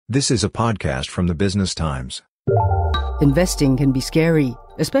This is a podcast from the Business Times. Investing can be scary,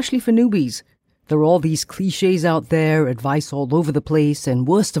 especially for newbies. There are all these cliches out there, advice all over the place, and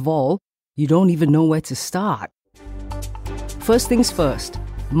worst of all, you don't even know where to start. First things first,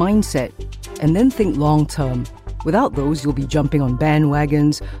 mindset, and then think long term. Without those, you'll be jumping on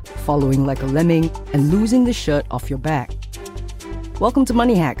bandwagons, following like a lemming, and losing the shirt off your back. Welcome to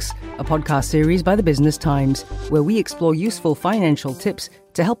Money Hacks, a podcast series by the Business Times, where we explore useful financial tips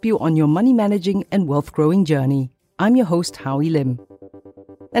to help you on your money managing and wealth growing journey. I'm your host, Howie Lim.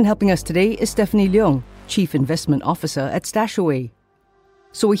 And helping us today is Stephanie Leung, Chief Investment Officer at Stashaway.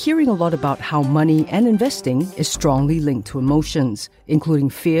 So we're hearing a lot about how money and investing is strongly linked to emotions, including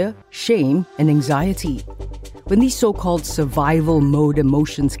fear, shame, and anxiety. When these so-called survival mode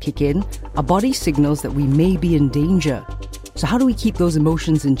emotions kick in, our body signals that we may be in danger. So how do we keep those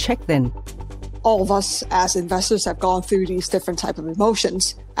emotions in check then? All of us as investors have gone through these different types of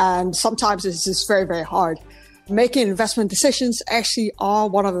emotions, and sometimes it's just very, very hard. Making investment decisions actually are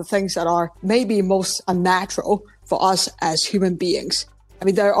one of the things that are maybe most unnatural for us as human beings. I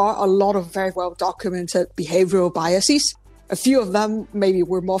mean, there are a lot of very well documented behavioral biases. A few of them maybe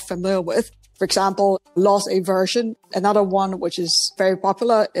we're more familiar with. For example, loss aversion. Another one which is very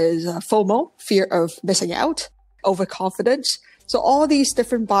popular is FOMO, fear of missing out, overconfidence. So all these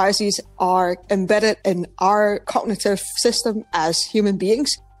different biases are embedded in our cognitive system as human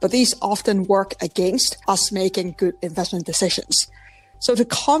beings, but these often work against us making good investment decisions. So to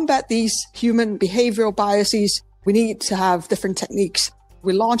combat these human behavioral biases, we need to have different techniques.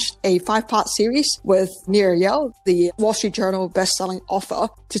 We launched a 5-part series with Nir Eyal, the Wall Street Journal best-selling author,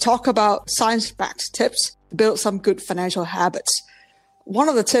 to talk about science-backed tips to build some good financial habits. One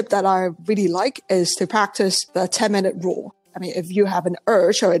of the tips that I really like is to practice the 10-minute rule. I mean, if you have an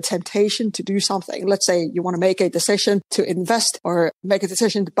urge or a temptation to do something, let's say you want to make a decision to invest or make a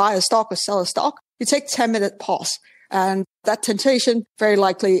decision to buy a stock or sell a stock, you take 10-minute pause. And that temptation very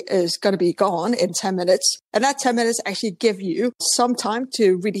likely is going to be gone in 10 minutes. And that 10 minutes actually give you some time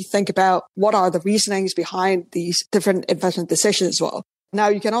to really think about what are the reasonings behind these different investment decisions as well. Now,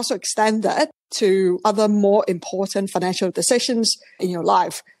 you can also extend that to other more important financial decisions in your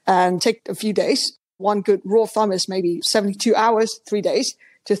life and take a few days. One good rule of thumb is maybe 72 hours, 3 days,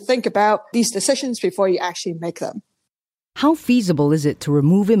 to think about these decisions before you actually make them. How feasible is it to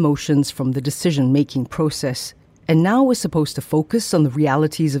remove emotions from the decision-making process? And now we're supposed to focus on the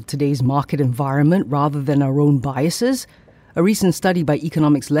realities of today's market environment rather than our own biases? A recent study by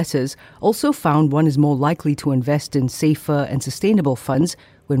Economics Letters also found one is more likely to invest in safer and sustainable funds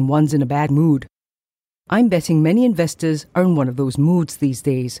when one's in a bad mood. I'm betting many investors are in one of those moods these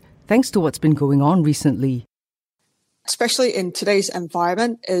days, thanks to what's been going on recently. Especially in today's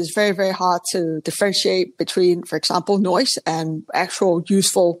environment, it is very, very hard to differentiate between, for example, noise and actual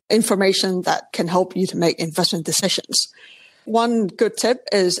useful information that can help you to make investment decisions. One good tip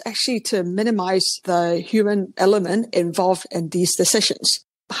is actually to minimize the human element involved in these decisions.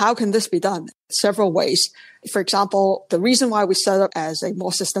 How can this be done? Several ways. For example, the reason why we set up as a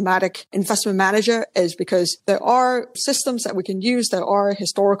more systematic investment manager is because there are systems that we can use, there are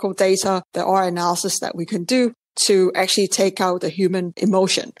historical data, there are analysis that we can do to actually take out the human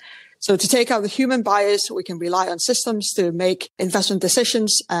emotion. So to take out the human bias, we can rely on systems to make investment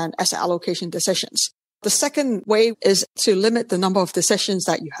decisions and asset allocation decisions. The second way is to limit the number of decisions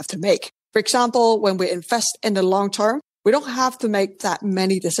that you have to make. For example, when we invest in the long term, we don't have to make that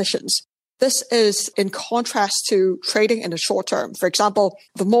many decisions. This is in contrast to trading in the short term. For example,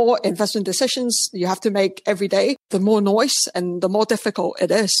 the more investment decisions you have to make every day, the more noise and the more difficult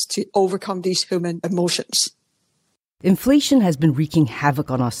it is to overcome these human emotions. Inflation has been wreaking havoc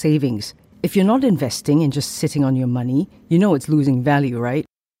on our savings. If you're not investing and just sitting on your money, you know it's losing value, right?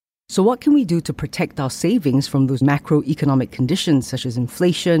 So what can we do to protect our savings from those macroeconomic conditions such as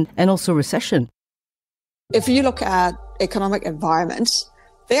inflation and also recession? If you look at economic environments,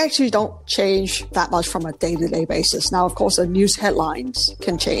 they actually don't change that much from a day-to-day basis. Now, of course, the news headlines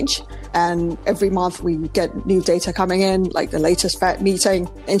can change. And every month we get new data coming in, like the latest Fed meeting,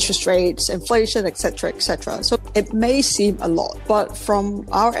 interest rates, inflation, et cetera, et cetera. So it may seem a lot, but from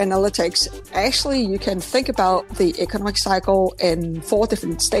our analytics, actually you can think about the economic cycle in 4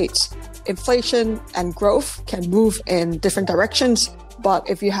 different states. Inflation and growth can move in different directions. But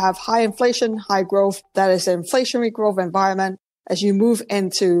if you have high inflation, high growth, that is an inflationary growth environment. As you move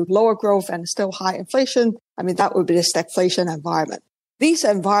into lower growth and still high inflation, that would be the stagflation environment. These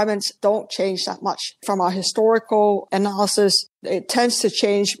environments don't change that much. From our historical analysis, it tends to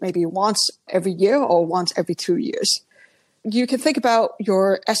change maybe once every year or once every 2 years. you can think about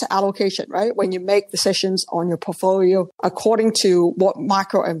your asset allocation, right? When you make decisions on your portfolio according to what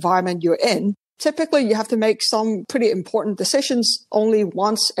macro environment you're in, typically you have to make some pretty important decisions only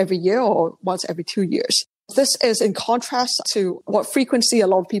once every year or once every 2 years. This is in contrast to what frequency a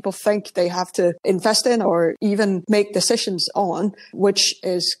lot of people think they have to invest in or even make decisions on, which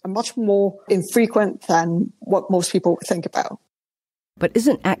is much more infrequent than what most people think about. But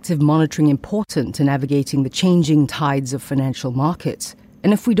isn't active monitoring important to navigating the changing tides of financial markets?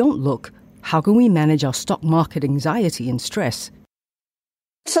 And if we don't look, how can we manage our stock market anxiety and stress?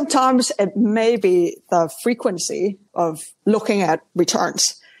 Sometimes it may be the frequency of looking at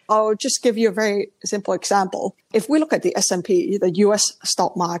returns. I'll just give you a very simple example. If we look at the S&P, the US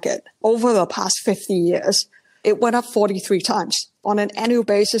stock market, over the past 50 years, it went up 43 times. On an annual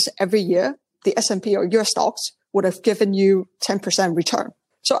basis every year, the S&P or US stocks would have given you 10% return.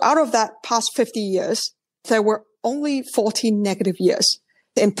 So out of that past 50 years, there were only 14 negative years.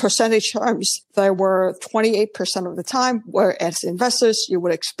 In percentage terms, there were 28% of the time where as investors, you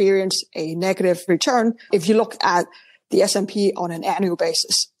would experience a negative return if you look at the S&P on an annual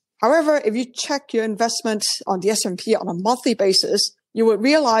basis. However, if you check your investments on the S&P on a monthly basis, you would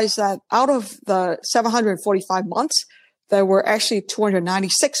realize that out of the 745 months, there were actually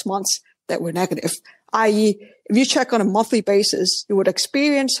 296 months that were negative. I.e., if you check on a monthly basis, you would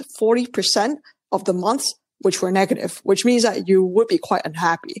experience 40% of the months which were negative, which means that you would be quite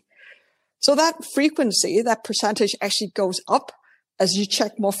unhappy. So that frequency, that percentage actually goes up as you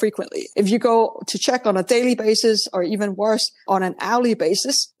check more frequently. If you go to check on a daily basis or even worse, on an hourly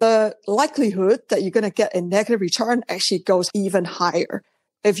basis, the likelihood that you're going to get a negative return actually goes even higher.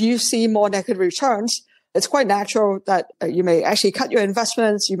 If you see more negative returns, it's quite natural that you may actually cut your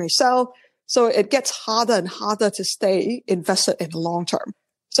investments, you may sell. So it gets harder and harder to stay invested in the long term.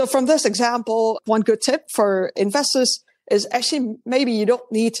 So from this example, one good tip for investors is actually maybe you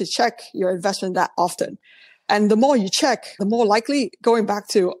don't need to check your investment that often. And the more you check, the more likely, going back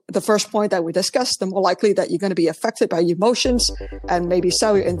to the first point that we discussed, the more likely that you're going to be affected by emotions and maybe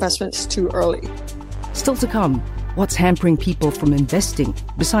sell your investments too early. Still to come, what's hampering people from investing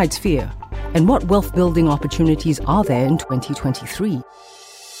besides fear? And what wealth building opportunities are there in 2023?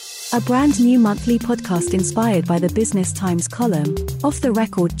 A brand new monthly podcast inspired by the Business Times column, Off the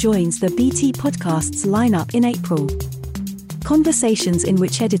Record, joins the BT Podcasts lineup in April. Conversations in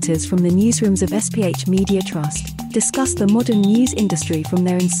which editors from the newsrooms of SPH Media Trust discuss the modern news industry from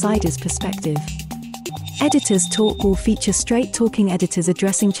their insider's perspective. Editors Talk will feature straight-talking editors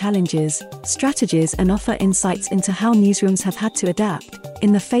addressing challenges, strategies, and offer insights into how newsrooms have had to adapt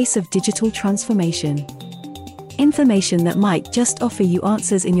in the face of digital transformation. Information that might just offer you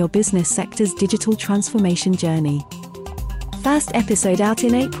answers in your business sector's digital transformation journey. First episode out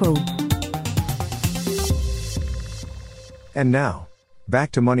in April. And now,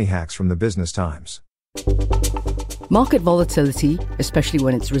 back to Money Hacks from the Business Times. Market volatility, especially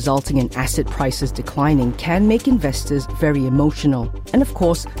when it's resulting in asset prices declining, can make investors very emotional. And of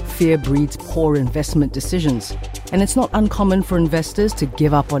course, fear breeds poor investment decisions. And it's not uncommon for investors to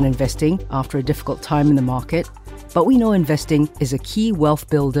give up on investing after a difficult time in the market. But we know investing is a key wealth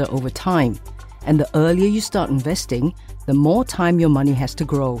builder over time. And the earlier you start investing, the more time your money has to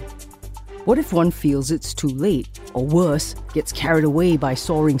grow. What if one feels it's too late, or worse, gets carried away by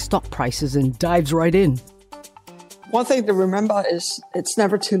soaring stock prices and dives right in? One thing to remember is it's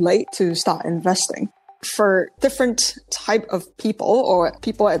never too late to start investing. For different type of people or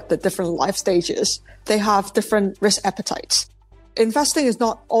people at the different life stages, they have different risk appetites. Investing is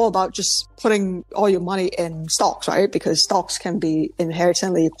not all about just putting all your money in stocks, right? Because stocks can be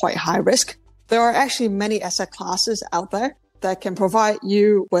inherently quite high risk. There are actually many asset classes out there that can provide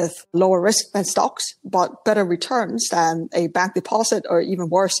you with lower risk than stocks, but better returns than a bank deposit, or even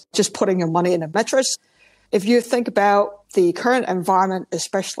worse, just putting your money in a mattress. If you think about the current environment,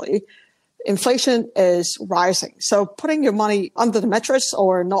 especially, inflation is rising. So putting your money under the mattress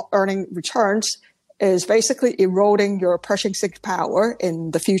or not earning returns is basically eroding your purchasing power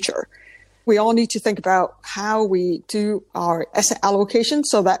in the future. We all need to think about how we do our asset allocation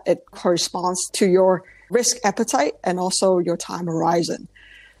so that it corresponds to your risk appetite and also your time horizon.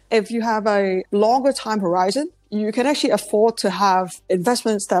 If you have a longer time horizon, you can actually afford to have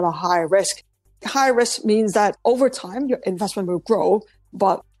investments that are high risk. High risk means that over time, your investment will grow,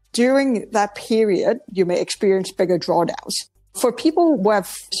 but during that period, you may experience bigger drawdowns. For people who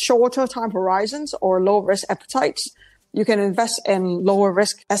have shorter time horizons or low risk appetites, you can invest in lower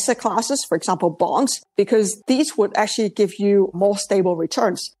risk asset classes, for example, bonds, because these would actually give you more stable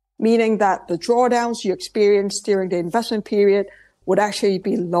returns, meaning that the drawdowns you experience during the investment period would actually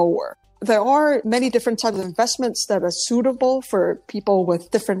be lower. There are many different types of investments that are suitable for people with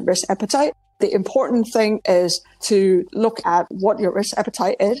different risk appetite. The important thing is to look at what your risk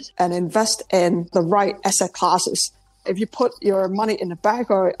appetite is and invest in the right asset classes. If you put your money in the bank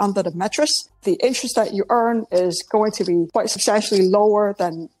or under the mattress, the interest that you earn is going to be quite substantially lower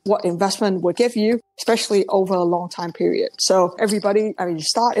than what investment would give you, especially over a long time period. So everybody, you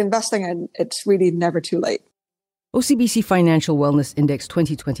start investing and it's really never too late. OCBC Financial Wellness Index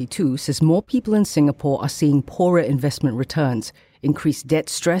 2022 says more people in Singapore are seeing poorer investment returns, increased debt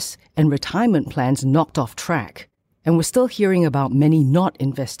stress, and retirement plans knocked off track. And we're still hearing about many not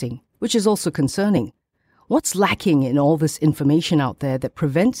investing, which is also concerning. What's lacking in all this information out there that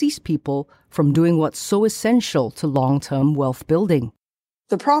prevents these people from doing what's so essential to long-term wealth building?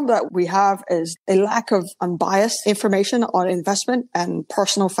 The problem that we have is a lack of unbiased information on investment and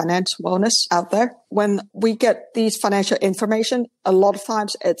personal finance wellness out there. When we get these financial information, a lot of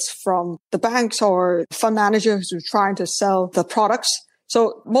times it's from the banks or fund managers who are trying to sell the products.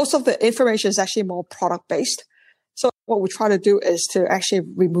 So most of the information is actually more product-based. So what we try to do is to actually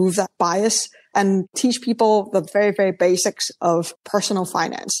remove that bias and teach people the very, very basics of personal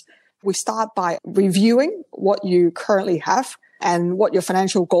finance. We start by reviewing what you currently have and what your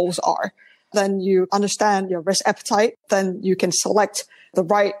financial goals are. Then you understand your risk appetite. Then you can select the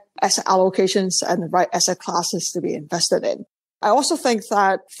right asset allocations and the right asset classes to be invested in. I also think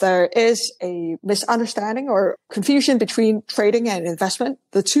that there is a misunderstanding or confusion between trading and investment.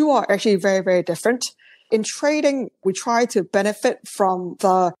 The two are actually very, very different. In trading, we try to benefit from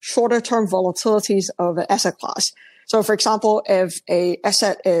the shorter term volatilities of an asset class. So for example, if an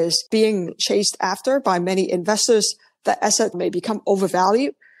asset is being chased after by many investors, that asset may become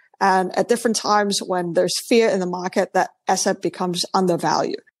overvalued. And at different times when there's fear in the market, that asset becomes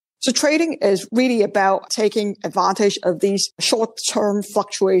undervalued. So trading is really about taking advantage of these short-term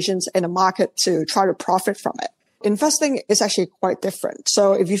fluctuations in the market to try to profit from it. Investing is actually quite different.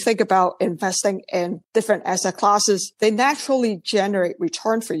 So if you think about investing in different asset classes, they naturally generate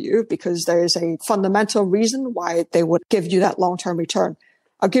return for you because there is a fundamental reason why they would give you that long-term return.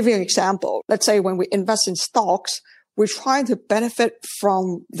 I'll give you an example. Let's say when we invest in stocks, we're trying to benefit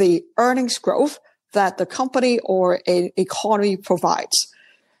from the earnings growth that the company or an economy provides.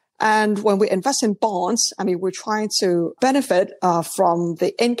 And when we invest in bonds, we're trying to benefit from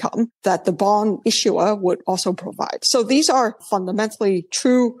the income that the bond issuer would also provide. So these are fundamentally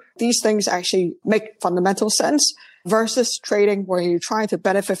true. These things actually make fundamental sense versus trading where you're trying to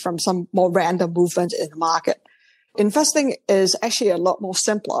benefit from some more random movement in the market. Investing is actually a lot more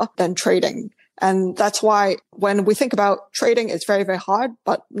simpler than trading. And that's why when we think about trading, it's very, very hard,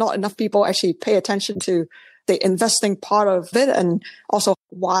 but not enough people actually pay attention to the investing part of it and also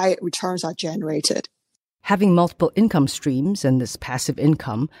why returns are generated. Having multiple income streams and this passive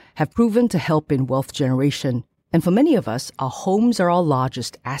income have proven to help in wealth generation. And for many of us, our homes are our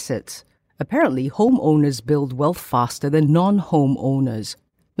largest assets. Apparently, homeowners build wealth faster than non-home owners.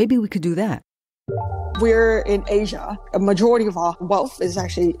 Maybe we could do that. We're in Asia. A majority of our wealth is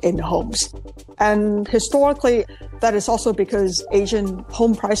actually in homes. And historically, that is also because Asian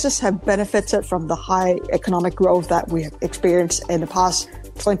home prices have benefited from the high economic growth that we have experienced in the past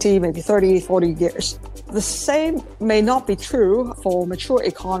 20, maybe 30, 40 years. The same may not be true for mature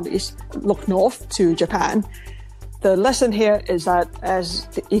economies. Look north to Japan. The lesson here is that as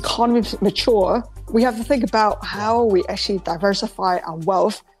the economies mature, we have to think about how we actually diversify our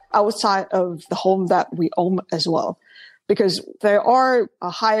wealth outside of the home that we own as well. Because there are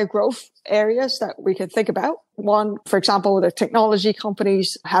higher growth areas that we can think about. One, for example, the technology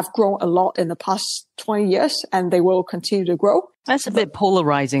companies have grown a lot in the past 20 years and they will continue to grow. That's a bit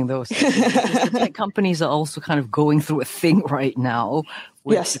polarizing though. The tech companies are also kind of going through a thing right now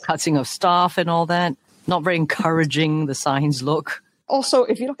with the cutting of staff and all that. Not very encouraging, the signs look. Also,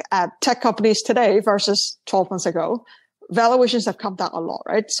 if you look at tech companies today versus 12 months ago, valuations have come down a lot,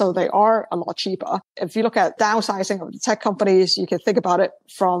 right? So they are a lot cheaper. If you look at downsizing of the tech companies, you can think about it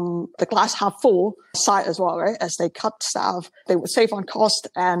from the glass half full side as well, right? As they cut staff, they would save on cost.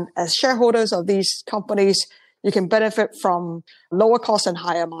 And as shareholders of these companies, you can benefit from lower cost and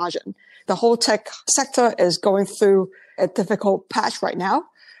higher margin. The whole tech sector is going through a difficult patch right now.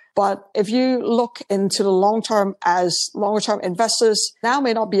 But if you look into the long term as longer term investors, now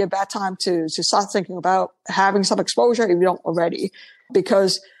may not be a bad time to start thinking about having some exposure if you don't already.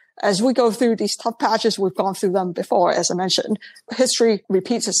 Because as we go through these tough patches, we've gone through them before, as I mentioned, history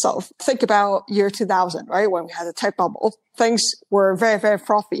repeats itself. Think about year 2000, right? When we had the tech bubble, things were very, very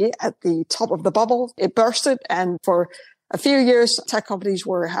frothy at the top of the bubble. It bursted. And for a few years, tech companies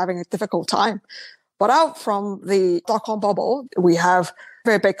were having a difficult time. But out from the dot-com bubble, we have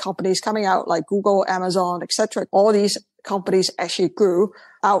very big companies coming out like Google, Amazon, etc. All these companies actually grew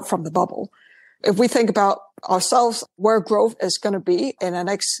out from the bubble. If we think about ourselves, where growth is going to be in the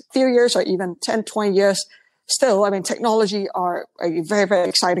next few years or even 10, 20 years, still, technology are a very, very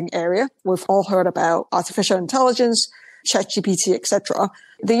exciting area. We've all heard about artificial intelligence, ChatGPT, etc.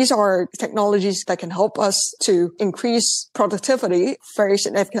 These are technologies that can help us to increase productivity very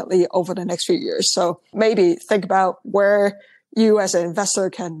significantly over the next few years. So maybe think about where you as an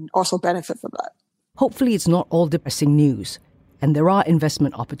investor can also benefit from that. Hopefully it's not all depressing news, and there are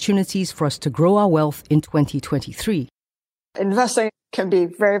investment opportunities for us to grow our wealth in 2023. Investing can be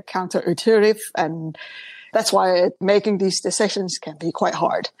very counterintuitive, and that's why making these decisions can be quite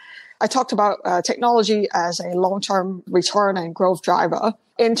hard. I talked about technology as a long-term return and growth driver.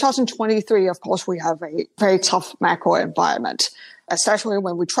 In 2023, of course, we have a very tough macro environment, especially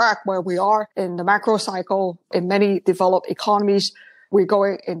when we track where we are in the macro cycle. In many developed economies, we're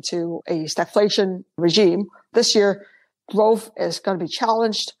going into a stagflation regime. This year, growth is going to be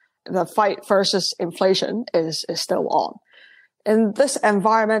challenged. The fight versus inflation is still on. In this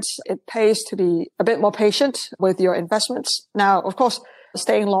environment, it pays to be a bit more patient with your investments. Now, of course,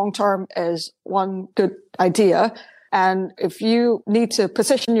 staying long-term is one good idea. And if you need to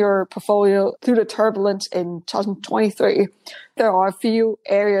position your portfolio through the turbulence in 2023, there are a few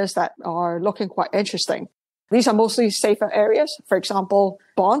areas that are looking quite interesting. These are mostly safer areas. For example,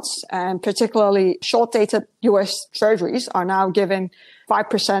 bonds and particularly short-dated U.S. treasuries are now giving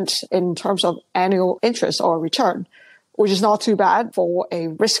 5% in terms of annual interest or return, which is not too bad for a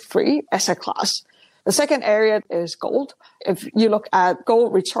risk-free asset class. The second area is gold. If you look at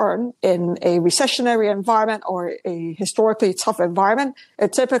gold return in a recessionary environment or a historically tough environment,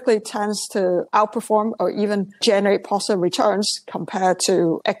 it typically tends to outperform or even generate positive returns compared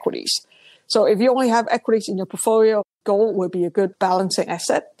to equities. So if you only have equities in your portfolio, gold would be a good balancing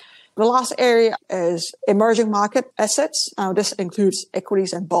asset. The last area is emerging market assets. Now, this includes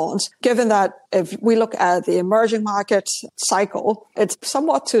equities and bonds. Given that if we look at the emerging market cycle, it's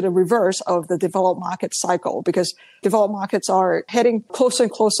somewhat to the reverse of the developed market cycle because developed markets are heading closer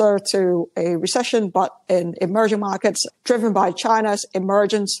and closer to a recession, but in emerging markets, driven by China's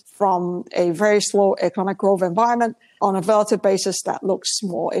emergence from a very slow economic growth environment on a relative basis, that looks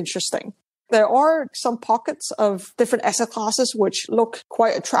more interesting. There are some pockets of different asset classes which look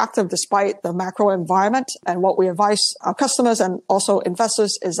quite attractive despite the macro environment. And what we advise our customers and also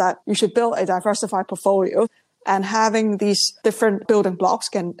investors is that you should build a diversified portfolio. And having these different building blocks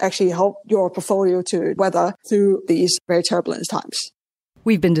can actually help your portfolio to weather through these very turbulent times.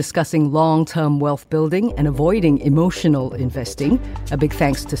 We've been discussing long-term wealth building and avoiding emotional investing. A big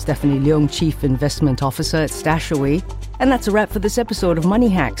thanks to Stephanie Leung, Chief Investment Officer at Stashaway. And that's a wrap for this episode of Money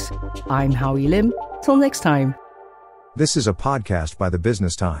Hacks. I'm Howie Lim. Till next time. This is a podcast by the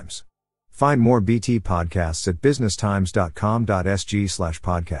Business Times. Find more BT podcasts at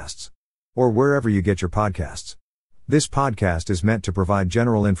businesstimes.com.sg/podcasts. Or wherever you get your podcasts. This podcast is meant to provide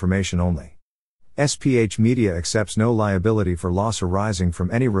general information only. SPH Media accepts no liability for loss arising from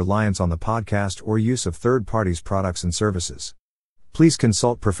any reliance on the podcast or use of third parties' products and services. Please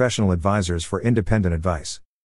consult professional advisors for independent advice.